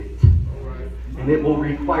And it will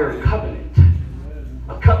require a covenant.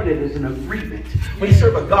 A covenant is an agreement. We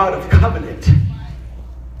serve a God of covenant.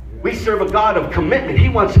 We serve a God of commitment. He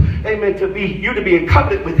wants, amen, you to be in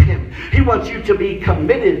covenant with Him. He wants you to be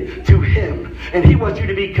committed to Him. And He wants you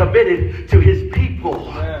to be committed to His people.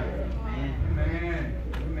 Amen.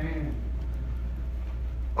 Amen.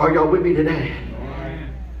 Are y'all with me today?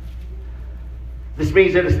 Amen. This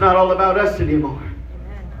means that it's not all about us anymore.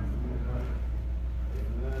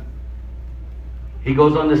 He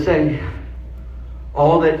goes on to say,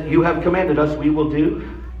 all that you have commanded us, we will do.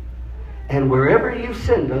 And wherever you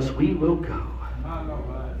send us, we will go.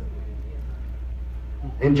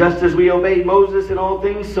 And just as we obeyed Moses in all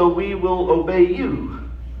things, so we will obey you.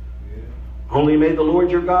 Only may the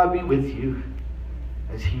Lord your God be with you,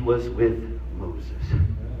 as He was with Moses.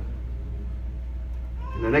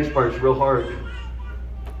 And the next part is real hard.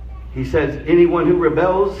 He says, anyone who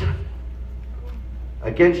rebels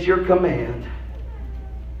against your command,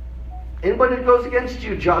 anybody that goes against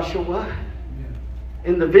you, Joshua,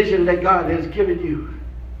 in the vision that God has given you.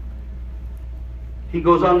 He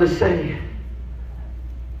goes on to say,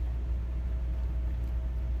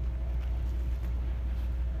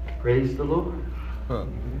 praise the Lord.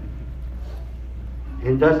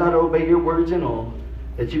 And does not obey your words in all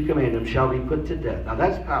that you command him shall be put to death. Now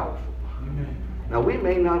that's powerful. Now we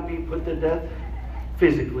may not be put to death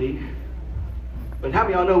physically, but how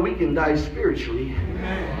many of y'all know we can die spiritually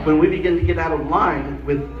when we begin to get out of line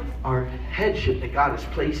with our headship that God has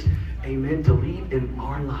placed, amen, to lead in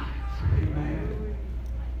our lives. Amen.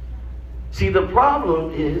 See, the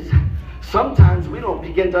problem is sometimes we don't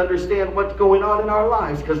begin to understand what's going on in our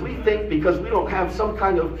lives because we think because we don't have some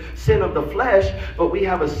kind of sin of the flesh, but we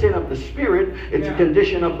have a sin of the spirit. It's a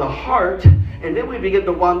condition of the heart. And then we begin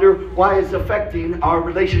to wonder why it's affecting our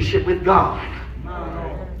relationship with God.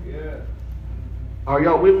 Are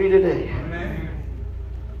y'all with me today? Amen.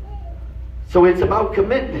 So it's about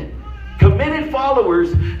commitment. Committed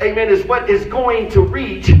followers, amen, is what is going to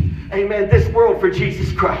reach, amen, this world for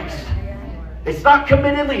Jesus Christ. It's not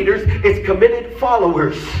committed leaders, it's committed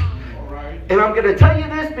followers. And I'm going to tell you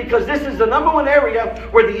this because this is the number one area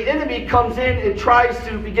where the enemy comes in and tries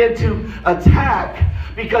to begin to attack.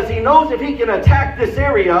 Because he knows if he can attack this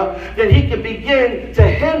area, then he can begin to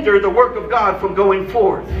hinder the work of God from going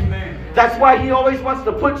forth. Amen. That's why he always wants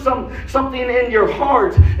to put something in your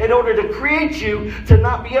heart in order to create you to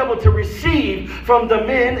not be able to receive from the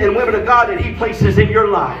men and women of God that he places in your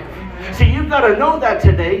life. See, you've got to know that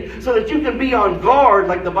today so that you can be on guard,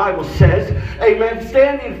 like the Bible says. Amen.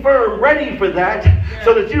 Standing firm, ready for that,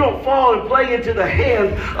 so that you don't fall and play into the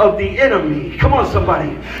hand of the enemy. Come on,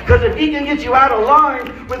 somebody. Because if he can get you out of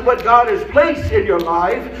line with what God has placed in your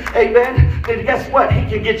life, amen, then guess what? He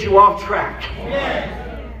can get you off track.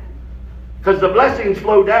 Because the blessings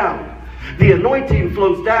flow down. The anointing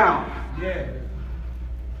flows down.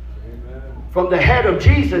 From the head of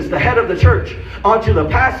Jesus, the head of the church, onto the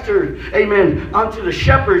pastor, amen, onto the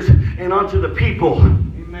shepherds, and onto the people.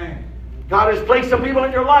 Amen. God has placed some people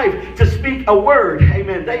in your life to speak a word.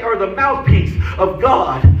 Amen. They are the mouthpiece of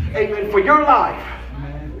God. Amen. For your life.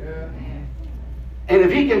 And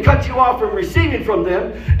if he can cut you off from receiving from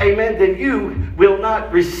them, amen, then you will not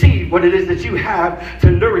receive what it is that you have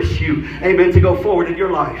to nourish you, amen, to go forward in your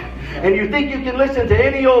life. And you think you can listen to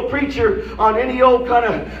any old preacher on any old kind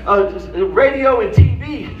of radio and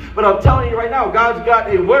TV, but I'm telling you right now, God's got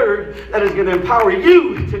a word that is going to empower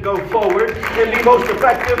you to go forward and be most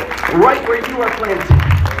effective right where you are planted.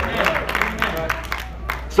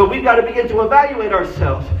 So we've got to begin to evaluate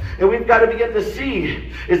ourselves. And we've got to begin to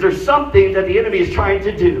see, is there something that the enemy is trying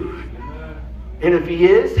to do? And if he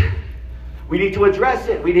is, we need to address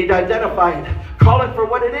it. We need to identify it. Call it for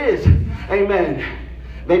what it is. Amen.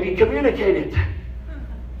 Maybe communicate it.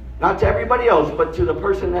 Not to everybody else, but to the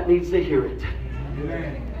person that needs to hear it.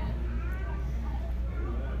 Amen.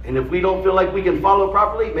 And if we don't feel like we can follow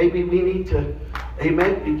properly, maybe we need to,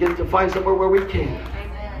 amen, begin to find somewhere where we can.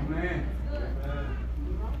 Amen.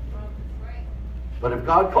 But if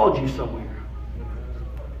God called you somewhere,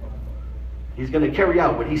 he's going to carry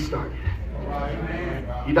out what he started.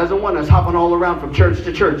 He doesn't want us hopping all around from church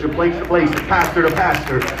to church and place to place and pastor to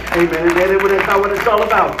pastor. Amen. And that's not what it's all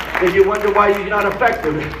about. And you wonder why you're not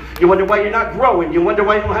effective. You wonder why you're not growing. You wonder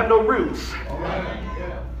why you don't have no roots.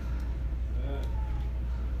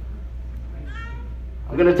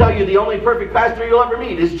 I'm going to tell you the only perfect pastor you'll ever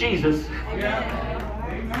meet is Jesus.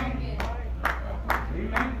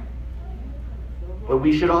 But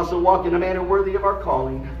we should also walk in a manner worthy of our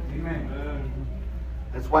calling. Amen.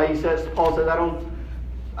 That's why he says, Paul says, I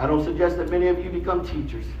don't suggest that many of you become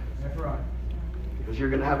teachers. That's right. Because you're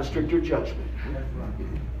going to have a stricter judgment. That's right.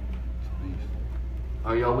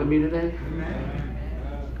 Are y'all with me today? Amen.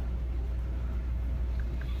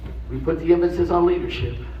 We put the emphasis on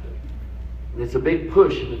leadership. And it's a big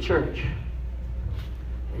push in the church.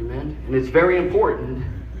 Amen. And it's very important.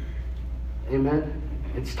 Amen.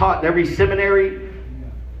 It's taught in every seminary,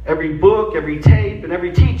 every book, every tape, and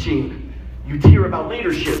every teaching. You hear about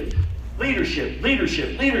leadership. Leadership,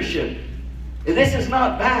 leadership, leadership. And this is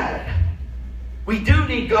not bad. We do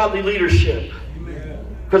need godly leadership.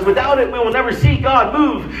 Because without it, we will never see God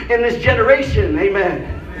move in this generation.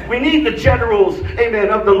 Amen. We need the generals, amen,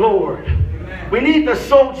 of the Lord. We need the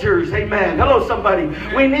soldiers, amen. Hello, somebody.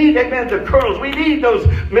 We need, amen, the colonels. We need those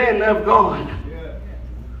men of God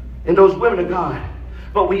and those women of God.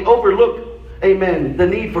 But we overlook, amen, the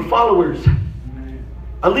need for followers.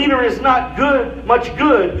 A leader is not good, much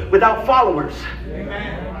good without followers.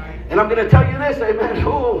 And I'm going to tell you this, amen.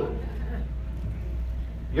 Oh,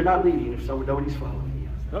 you're not leading if nobody's following you.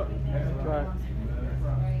 Oh, that's right.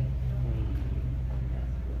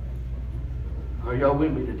 Are y'all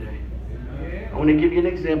with me today? I want to give you an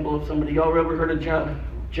example of somebody. Y'all ever heard of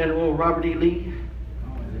General Robert E. Lee?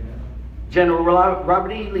 General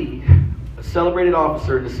Robert E. Lee, a celebrated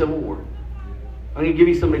officer in the Civil War. I'm going to give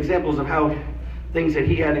you some examples of how things that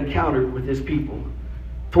he had encountered with his people.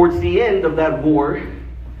 Towards the end of that war,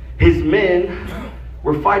 his men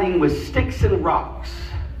were fighting with sticks and rocks.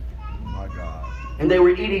 My God. And they were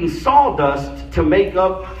eating sawdust to make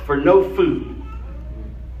up for no food.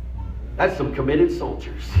 That's some committed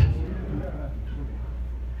soldiers.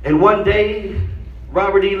 And one day,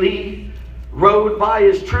 Robert E. Lee rode by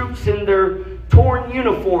his troops in their torn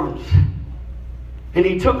uniforms. And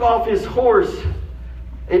he took off his horse.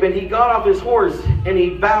 Amen. He got off his horse and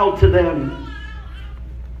he bowed to them.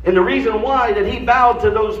 And the reason why that he bowed to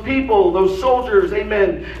those people, those soldiers,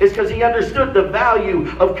 amen, is because he understood the value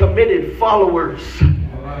of committed followers.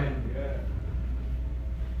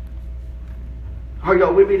 Are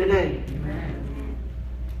y'all with me today?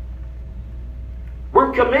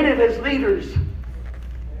 We're committed as leaders.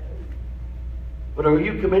 But are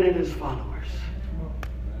you committed as followers?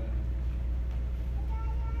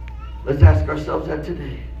 Let's ask ourselves that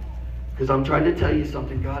today. Because I'm trying to tell you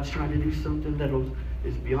something. God's trying to do something that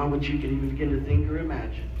is beyond what you can even begin to think or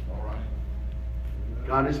imagine.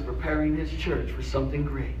 God is preparing His church for something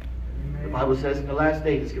great. The Bible says in the last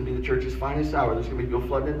days it's going to be the church's finest hour. There's going to be no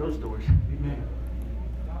flooding in those doors.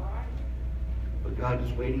 But God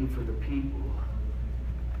is waiting for the people,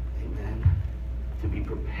 amen, to be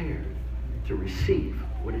prepared to receive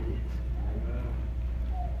what it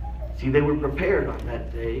is. See, they were prepared on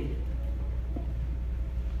that day,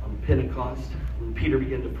 on Pentecost, when Peter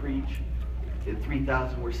began to preach, and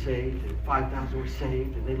 3,000 were saved, and 5,000 were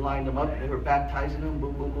saved, and they lined them up, and they were baptizing them,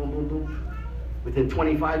 boom, boom, boom, boom, boom. Within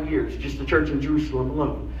 25 years, just the church in Jerusalem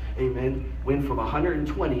alone, amen, went from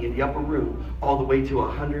 120 in the upper room all the way to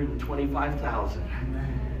 125,000.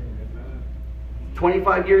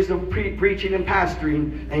 25 years of preaching and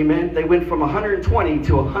pastoring, amen, they went from 120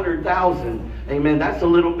 to 100,000. Amen. That's a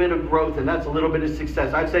little bit of growth and that's a little bit of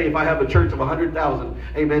success. I'd say if I have a church of 100,000,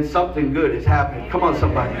 amen, something good is happening. Come on,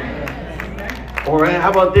 somebody. Or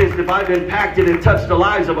how about this? If I've impacted and touched the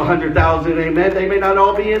lives of 100,000, amen, they may not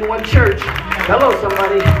all be in one church. Hello,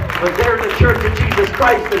 somebody. But they're the church of Jesus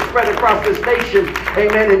Christ that's spread across this nation.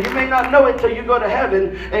 Amen. And you may not know it till you go to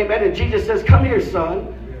heaven. Amen. And Jesus says, come here,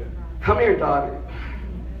 son. Come here, daughter.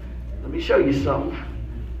 Let me show you something.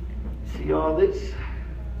 See all this?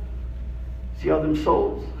 See all them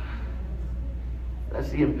souls? That's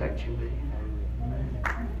the impact you made.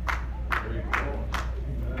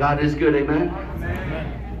 God is good, amen?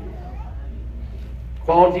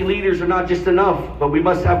 Quality leaders are not just enough, but we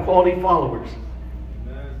must have quality followers.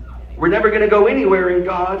 We're never going to go anywhere in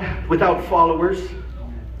God without followers.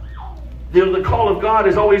 The call of God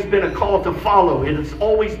has always been a call to follow. It has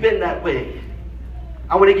always been that way.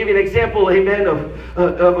 I want to give you an example, amen, of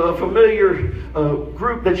a familiar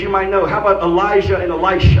group that you might know. How about Elijah and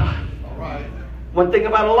Elisha? All right. One thing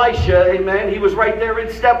about Elisha, amen, he was right there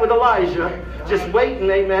in step with Elijah, just waiting,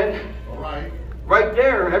 amen. All right. Right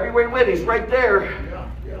there, everywhere he went, he's right there.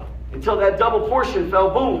 Yeah. Until that double portion fell,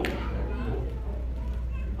 boom.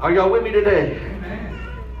 Are y'all with me today?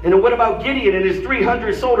 And then what about Gideon and his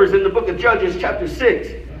 300 soldiers in the book of Judges chapter 6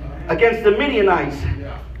 against the Midianites?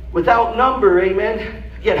 Without number, amen.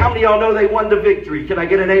 Yet how many of y'all know they won the victory? Can I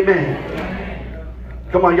get an amen?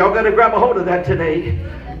 Come on, y'all got to grab a hold of that today.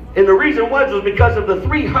 And the reason was because of the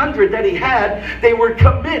 300 that he had, they were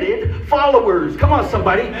committed followers. Come on,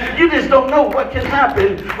 somebody. You just don't know what can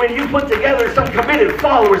happen when you put together some committed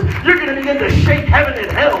followers. You're going to begin to shake heaven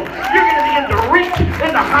and hell. You're going to begin to reach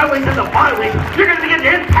in the highways and the byways. You're going to begin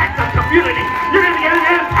to impact the community. You're going to begin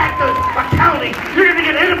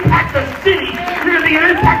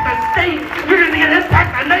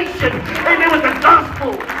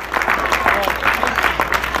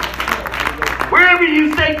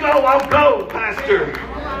go, I'll go, Pastor.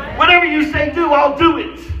 Whatever you say do, I'll do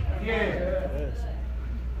it. Yes.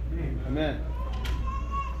 Amen.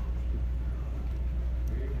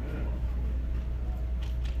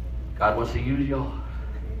 God wants to use y'all.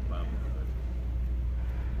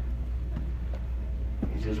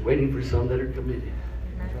 He's just waiting for some that are committed.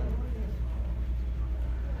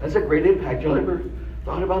 That's a great impact. Y'all ever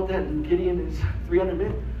thought about that in Gideon and his 300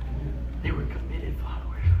 men? They were committed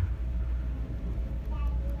followers.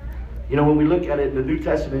 You know, when we look at it in the New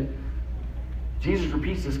Testament, Jesus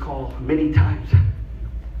repeats this call many times.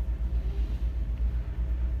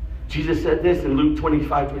 Jesus said this in Luke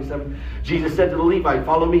 25:27. Jesus said to the Levite,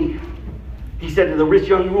 follow me. He said to the rich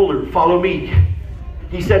young ruler, follow me.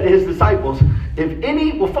 He said to his disciples, if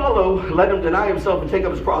any will follow, let him deny himself and take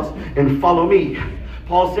up his cross and follow me.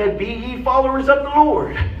 Paul said, be ye followers of the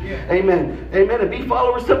Lord. Yeah. Amen. Amen. And be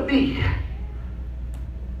followers of me.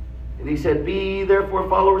 And he said, be ye therefore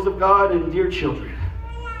followers of God and dear children.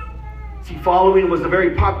 See, following was a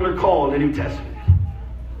very popular call in the New Testament.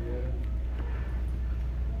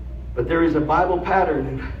 But there is a Bible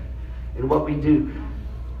pattern in what we do.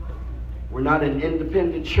 We're not an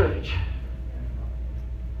independent church.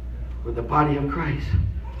 We're the body of Christ.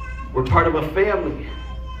 We're part of a family.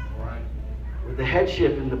 Where the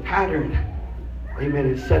headship and the pattern, amen,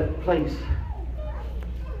 is set in place.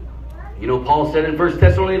 You know, Paul said in 1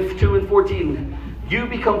 Thessalonians 2:14, you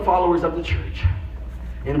become followers of the church.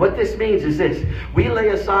 And what this means is this: we lay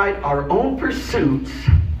aside our own pursuits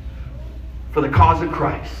for the cause of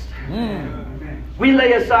Christ. We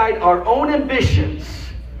lay aside our own ambitions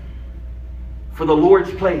for the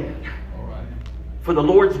Lord's plan, for the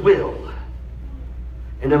Lord's will.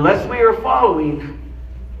 And unless we are following,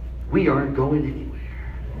 we aren't going anywhere.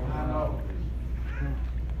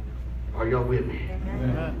 Are y'all with me?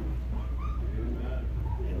 Amen.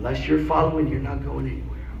 Unless you're following, you're not going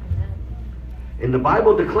anywhere. And the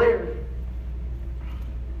Bible declared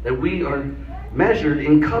that we are measured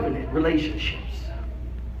in covenant relationships.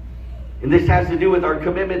 And this has to do with our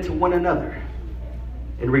commitment to one another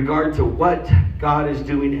in regard to what God is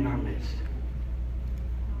doing in our midst.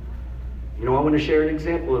 You know, I want to share an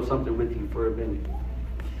example of something with you for a minute.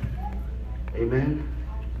 Amen.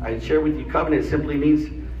 I share with you, covenant simply means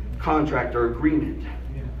contract or agreement.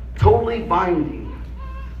 Totally binding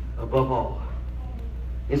above all.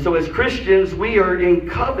 And so as Christians, we are in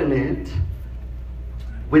covenant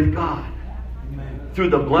with God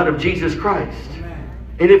through the blood of Jesus Christ.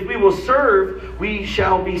 And if we will serve, we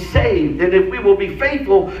shall be saved. And if we will be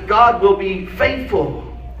faithful, God will be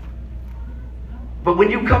faithful. But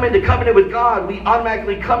when you come into covenant with God, we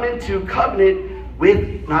automatically come into covenant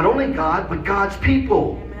with not only God, but God's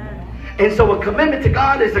people. And so a commitment to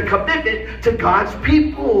God is a commitment to God's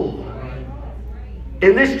people.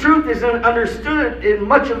 And this truth is understood in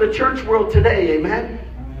much of the church world today. Amen.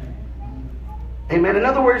 Amen. In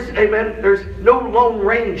other words, amen, there's no lone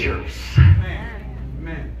rangers.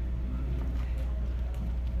 Amen.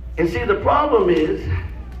 And see, the problem is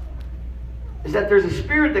that there's a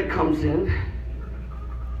spirit that comes in.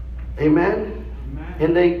 Amen.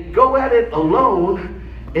 And they go at it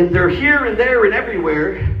alone, and they're here and there and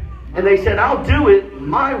everywhere, and they said, I'll do it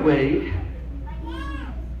my way.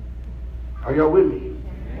 Are y'all with me?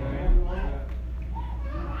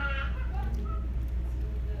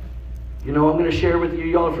 You know, I'm going to share with you,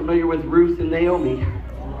 y'all are familiar with Ruth and Naomi.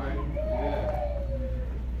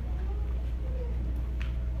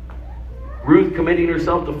 Ruth committing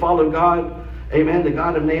herself to follow God, amen, the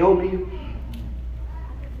God of Naomi.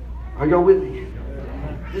 Are y'all with me?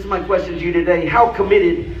 This is my question to you today. How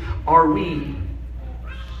committed are we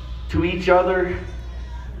to each other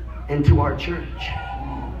and to our church?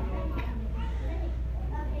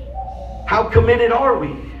 How committed are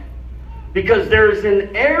we? Because there's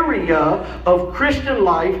an area of Christian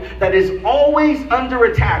life that is always under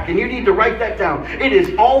attack. And you need to write that down. It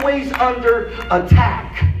is always under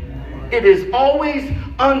attack. It is always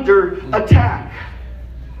under attack.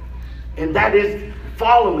 And that is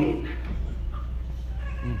following.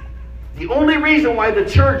 The only reason why the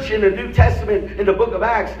church in the New Testament, in the book of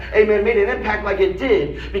Acts, amen, made an impact like it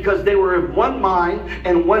did, because they were of one mind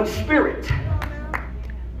and one spirit.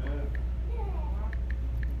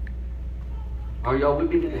 Are y'all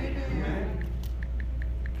with me today?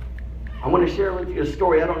 I want to share with you a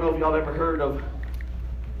story. I don't know if y'all ever heard of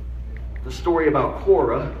the story about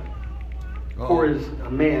Korah. Korah is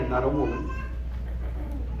a man, not a woman.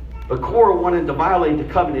 But Korah wanted to violate the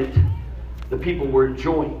covenant the people were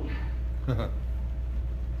enjoying.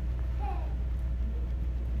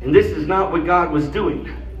 And this is not what God was doing.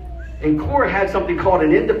 And Korah had something called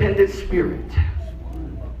an independent spirit.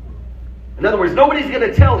 In other words, nobody's going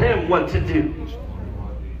to tell him what to do.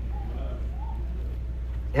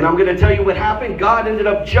 And I'm going to tell you what happened. God ended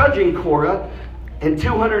up judging Korah and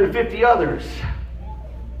 250 others.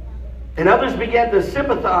 And others began to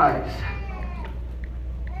sympathize.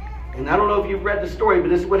 And I don't know if you've read the story, but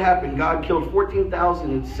this is what happened. God killed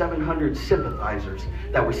 14,700 sympathizers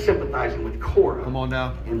that were sympathizing with Korah. Come on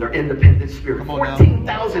now. In their independent spirit. Come on now.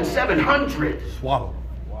 14,700. Swallow.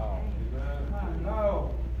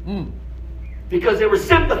 Because they were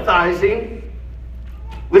sympathizing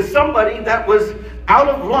with somebody that was out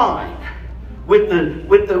of line with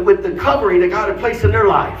the covering that God had placed in their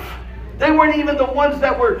life. They weren't even the ones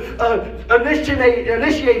that were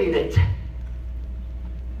initiating it.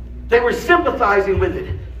 They were sympathizing with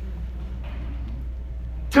it.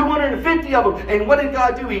 250 of them. And what did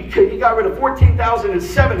God do? He got rid of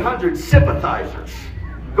 14,700 sympathizers.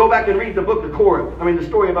 Go back and read the book of Korah. The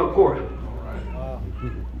story about Korah.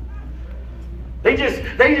 They just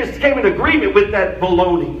came in agreement with that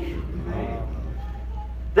baloney.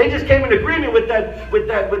 They just came in agreement with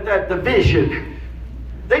that division.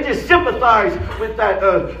 They just sympathized with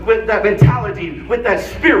that mentality, with that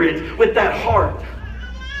spirit, with that heart.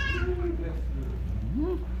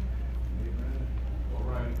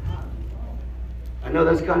 I know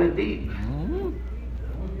that's kind of deep.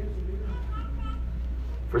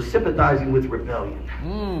 For sympathizing with rebellion.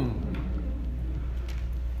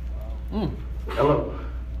 Hello.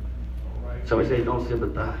 Somebody say, don't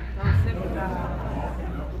sympathize. Don't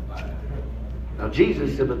sympathize. Now,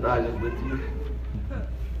 Jesus sympathizes with you.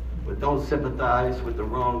 But don't sympathize with the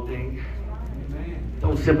wrong thing.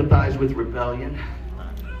 Don't sympathize with rebellion.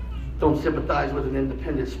 Don't sympathize with an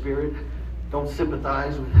independent spirit. Don't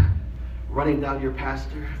sympathize with running down your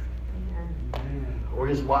pastor or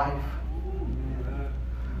his wife.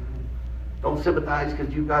 Don't sympathize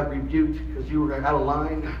because you got rebuked because you were out of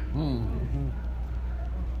line.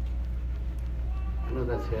 I know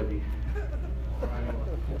that's heavy.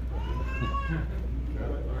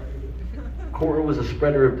 Korah was a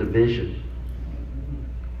spreader of division,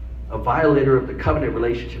 a violator of the covenant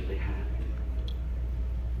relationship they had.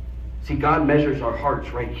 See, God measures our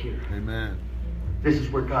hearts right here. Amen. This is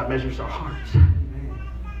where God measures our hearts.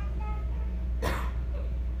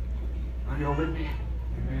 Are y'all with me?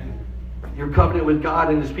 Amen. Your covenant with God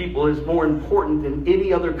and His people is more important than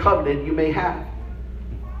any other covenant you may have.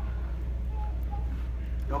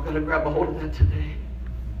 Y'all got to grab a hold of that today.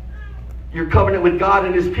 Your covenant with God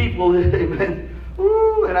and His people, amen.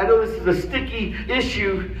 Ooh, and I know this is a sticky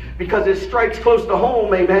issue because it strikes close to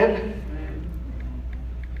home, amen.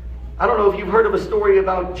 I don't know if you've heard of a story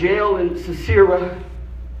about Jael and Sisera,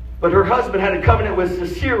 but her husband had a covenant with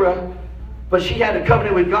Sisera, but she had a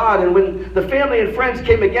covenant with God. And when the family and friends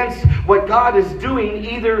came against what God is doing,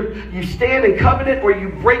 either you stand in covenant or you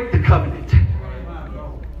break the covenant.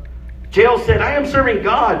 Jael said, I am serving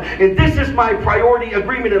God, and this is my priority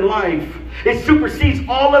agreement in life. It supersedes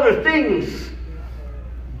all other things.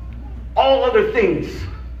 All other things.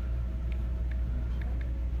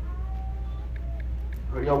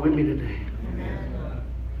 Are y'all with me today? Amen.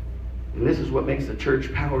 And this is what makes the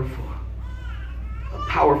church powerful. A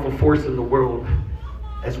powerful force in the world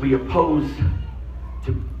as we oppose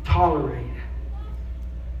to tolerate,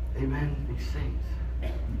 amen, these things.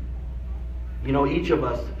 You know, each of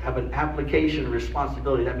us have an application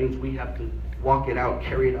responsibility. That means we have to walk it out,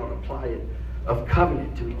 carry it out, apply it, of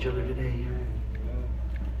covenant to each other today.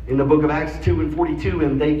 In the book of Acts 2:42,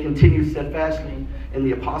 and they continued steadfastly in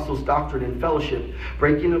the apostles' doctrine and fellowship,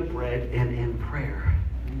 breaking of bread and in prayer.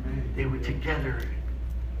 Amen. They were together.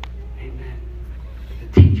 Amen.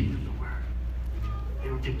 The teaching of the word.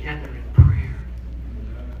 They were together in prayer.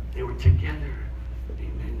 They were together.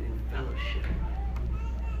 Amen. In fellowship.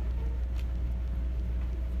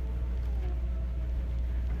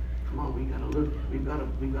 Come on, we gotta look. We've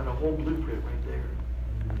got a whole blueprint right there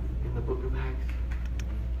in the book of Acts.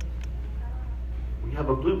 We have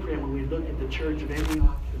a blueprint when we look at the church of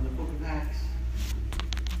Antioch in the book of Acts.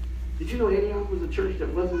 Did you know Antioch was a church that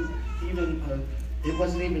wasn't even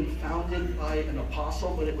founded by an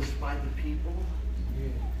apostle, but it was by the people?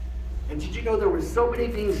 And did you know there were so many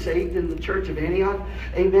being saved in the church of Antioch,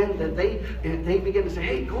 amen, that they began to say,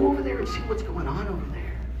 hey, go over there and see what's going on over there.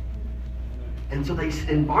 And so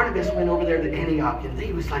and Barnabas went over there to Antioch, and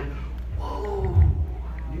they was like, whoa,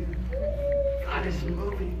 God is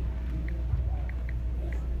moving.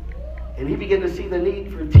 And he began to see the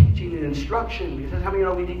need for teaching and instruction. He says, how many of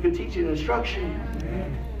you know we need good teaching and instruction?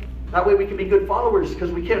 Amen. That way we can be good followers,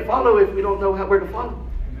 because we can't follow if we don't know where to follow.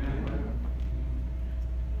 Amen.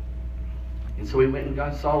 And so he went and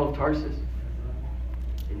got Saul of Tarsus.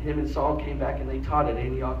 And him and Saul came back and they taught at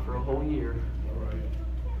Antioch for a whole year.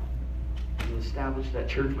 And established that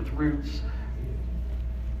church with roots.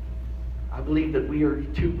 I believe that we are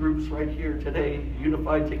two groups right here today,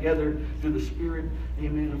 unified together through the Spirit,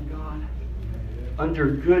 amen, of God. Under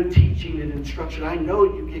good teaching and instruction. I know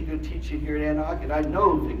you get good teaching here at Antioch, and I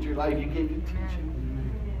know Victory Life, you get good teaching.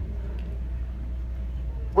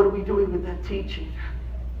 What are we doing with that teaching?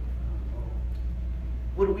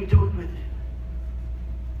 What are we doing with it?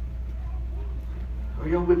 Are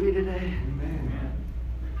y'all with me today? Amen.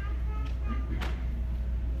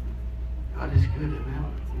 God is good,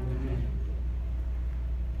 amen.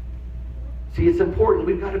 See, it's important.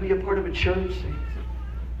 We've got to be a part of a church, saints.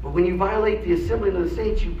 But when you violate the assembling of the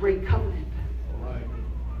saints, you break covenant.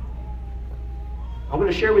 I'm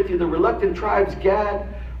going to share with you the reluctant tribes, Gad,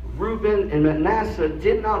 Reuben, and Manasseh,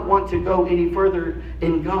 did not want to go any further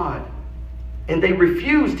in God. And they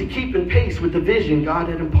refused to keep in pace with the vision God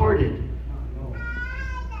had imparted.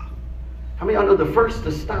 How many of y'all know the first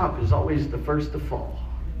to stop is always the first to fall?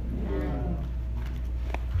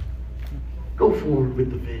 Go forward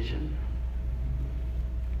with the vision.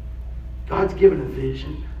 God's given a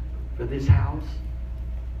vision for this house.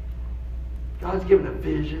 God's given a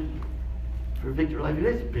vision for Victory Life. And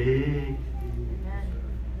it's big.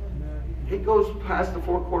 It goes past the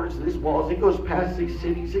four corners of these walls. It goes past these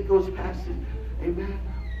cities. It goes past it. Amen.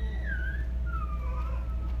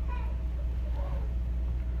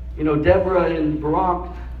 You know, Deborah and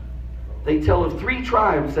Barak, they tell of 3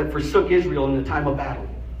 tribes that forsook Israel in the time of battle.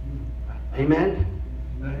 Amen.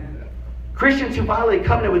 Christians who violate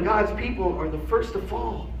covenant with God's people are the first to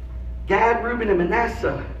fall. Gad, Reuben, and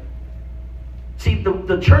Manasseh. See,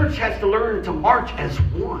 the church has to learn to march as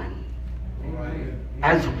one.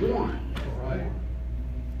 As one.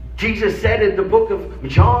 Jesus said in the book of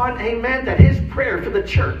John, amen, that his prayer for the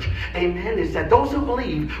church, amen, is that those who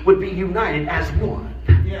believe would be united as one.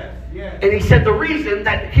 Yes, yes. And he said the reason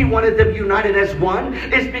that he wanted them united as one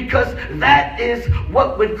is because that is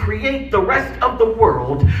what would create the rest of the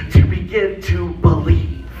world to begin to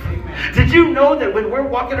believe. Did you know that when we're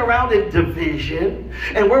walking around in division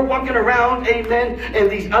and we're walking around, amen, and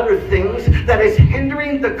these other things that is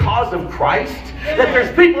hindering the cause of Christ, that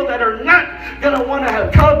there's people that are not going to want to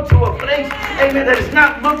have come to a place, amen, that does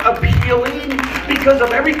not look appealing because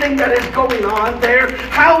of everything that is going on there?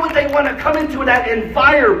 How would they want to come into that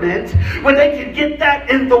environment when they can get that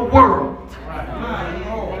in the world?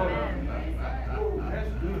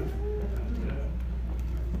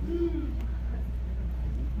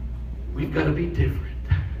 We've got to be different.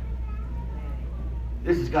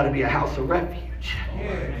 This has got to be a house of refuge.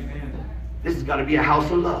 This has got to be a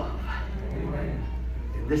house of love.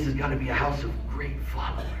 And this has got to be a house of great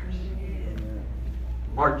followers.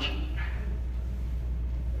 Marching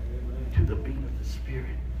to the beat of the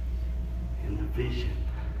Spirit and the vision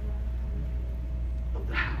of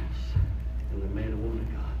the house and the man and woman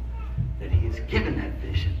of God that He has given that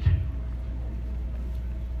vision to.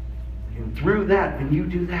 And through that, when you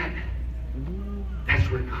do that, that's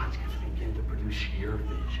where God's going to begin to produce your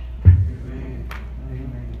vision. Amen.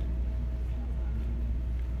 Amen.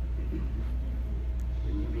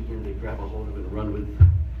 When you begin to grab a hold of it and run with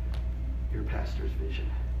your pastor's vision,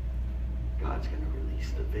 God's going to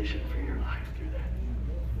release the vision for your life through that.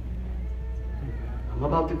 I'm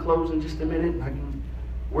about to close in just a minute. And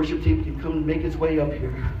worship team can come and make its way up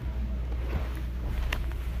here.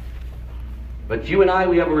 But you and I,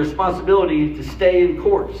 we have a responsibility to stay in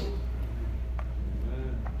course.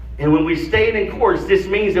 And when we stay in course, this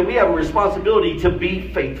means that we have a responsibility to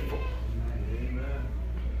be faithful. Amen.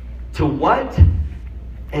 To what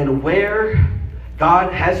and where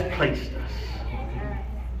God has placed us.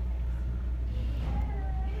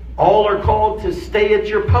 All are called to stay at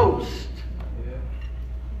your post.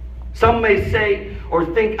 Some may say or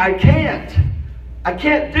think, I can't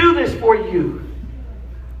do this for you.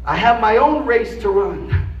 I have my own race to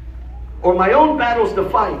run or my own battles to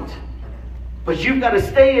fight. But you've got to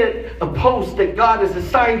stay at a post that God has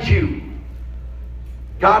assigned you.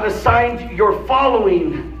 God assigned your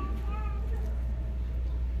following.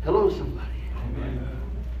 Hello, somebody. Amen.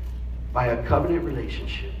 By a covenant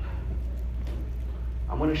relationship.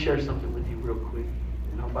 I'm going to share something with you real quick.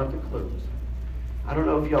 And I'm about to close. I don't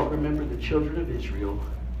know if y'all remember the children of Israel.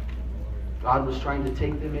 God was trying to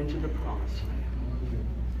take them into the promised land.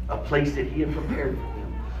 A place that He had prepared for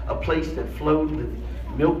them. A place that flowed with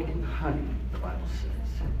milk and honey. Bible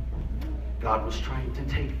says. God was trying to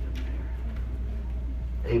take them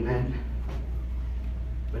there. Amen.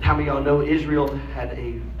 But how many of y'all know Israel had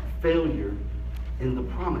a failure in the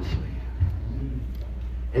promised land?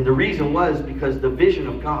 And the reason was because the vision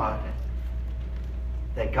of God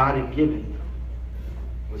that God had given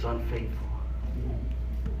was unfaithful.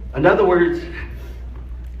 In other words,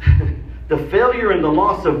 the failure and the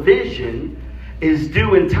loss of vision is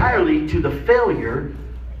due entirely to the failure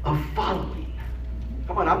of following.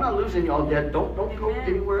 Come on, I'm not losing y'all yet. Don't go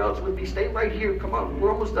anywhere else with me. Stay right here. Come on,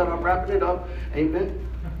 we're almost done. I'm wrapping it up. Amen.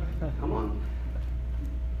 Come on.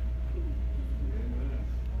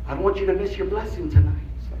 I don't want you to miss your blessing tonight.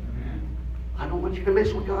 I don't want you to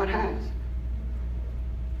miss what God has.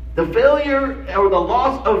 The failure or the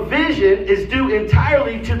loss of vision is due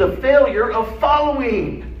entirely to the failure of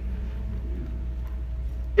following.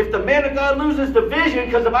 If the man of God loses the vision,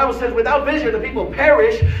 because the Bible says without vision the people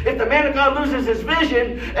perish. If the man of God loses his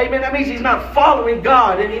vision, amen, that means he's not following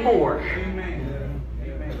God anymore. Amen.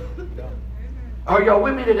 Amen. Are y'all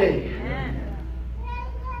with me today?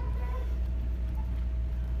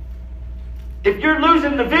 If you're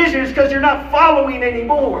losing the vision, it's because you're not following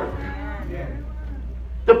anymore.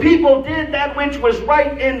 The people did that which was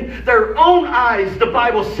right in their own eyes, the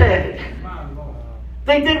Bible said.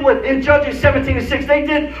 They did what in Judges 17:6, they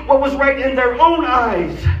did what was right in their own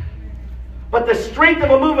eyes. But the strength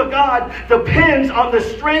of a move of God depends on the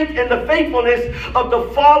strength and the faithfulness of the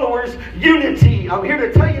followers' unity. I'm here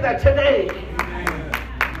to tell you that today.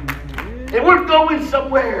 And we're going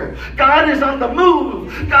somewhere. God is on the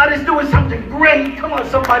move. God is doing something great. Come on,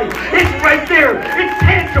 somebody. It's right there. It's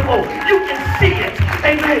tangible. You can see it.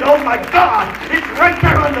 Amen. Oh, my God. It's right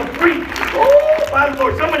there on the free. Oh, my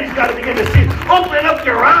Lord. Somebody's got to begin to see it. Open up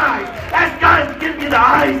your eyes. Ask God to give you the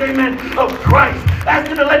eyes, amen, of Christ. Ask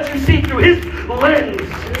Him to let you see through His lens.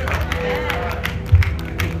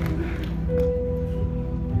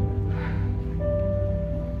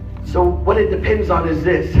 So what it depends on is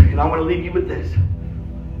this, and I want to leave you with this.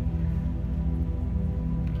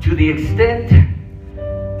 To the extent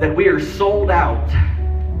that we are sold out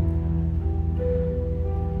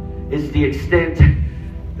is the extent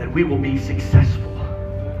that we will be successful.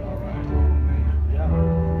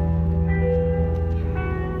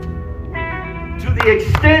 To the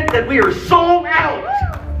extent that we are sold out,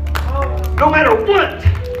 no matter what,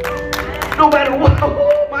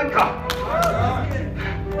 oh my God.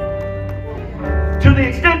 To the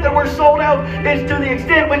extent that we're sold out is to the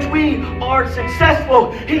extent which we are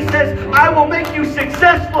successful. He says, I will make you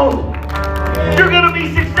successful. You're going to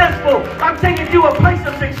be successful. I'm taking you to a place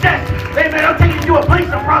of success. Amen. I'm taking you to a place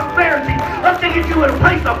of prosperity. I'm taking you to a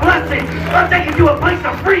place of blessing. I'm taking you to a place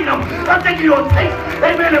of freedom. I'm taking you to a place,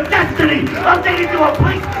 amen, of destiny. I'm taking you to a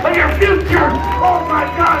place of your future. Oh my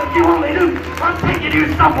God, if you only knew. I'm taking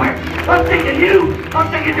you somewhere. I'm taking you.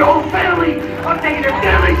 I'm taking your whole family. I'm taking your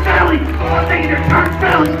family's family. I'm taking your church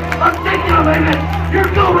family. I'm taking them, amen.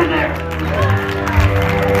 You're going there.